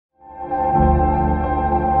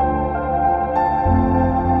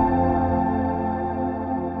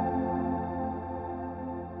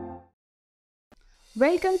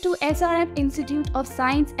Welcome to SRM Institute of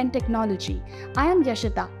Science and Technology. I am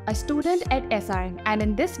Yashita, a student at SRM, and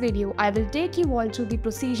in this video, I will take you all through the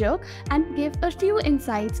procedure and give a few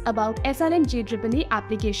insights about SRMJEEE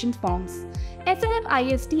application forms.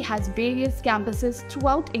 SRMIST has various campuses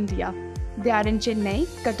throughout India. They are in Chennai,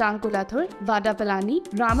 Kattankulattur, Vadapalani,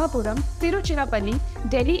 Ramapuram, Tiruchirappalli,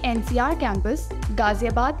 Delhi NCR campus,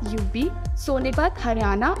 Ghaziabad UP, Sonipat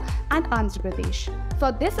Haryana, and Andhra Pradesh.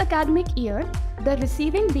 For this academic year, the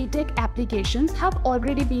receiving BTech applications have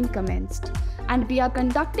already been commenced, and we are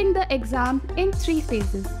conducting the exam in 3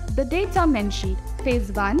 phases. The dates are mentioned.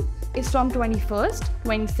 Phase 1 is from 21st,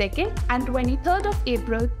 22nd, and 23rd of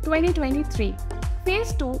April 2023.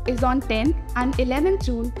 Phase 2 is on 10th and 11th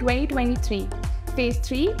June 2023. Phase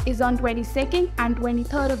 3 is on 22nd and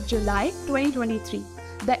 23rd of July 2023.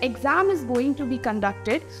 The exam is going to be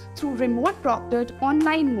conducted through remote proctored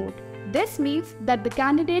online mode. This means that the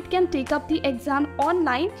candidate can take up the exam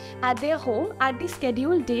online at their home at the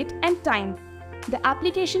scheduled date and time. The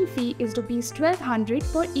application fee is ₹1200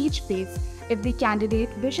 for each phase. If the candidate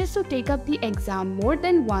wishes to take up the exam more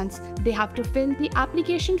than once, they have to fill the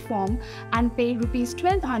application form and pay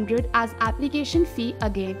 ₹1200 as application fee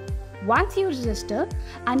again. Once you register,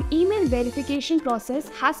 an email verification process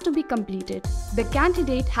has to be completed. The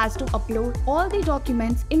candidate has to upload all the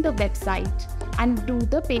documents in the website and do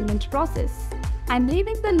the payment process. I'm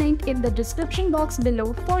leaving the link in the description box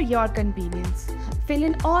below for your convenience. Fill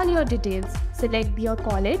in all your details, select your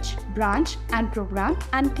college, branch, and program,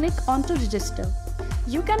 and click on to register.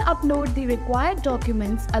 You can upload the required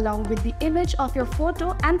documents along with the image of your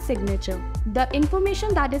photo and signature. The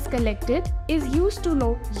information that is collected is used to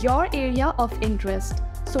know your area of interest.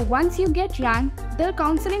 So once you get ranked, the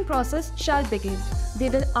counseling process shall begin. They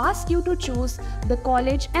will ask you to choose the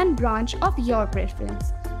college and branch of your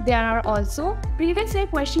preference. There are also previous year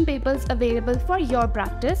question papers available for your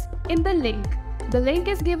practice in the link. The link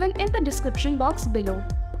is given in the description box below.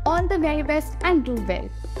 All the very best and do well.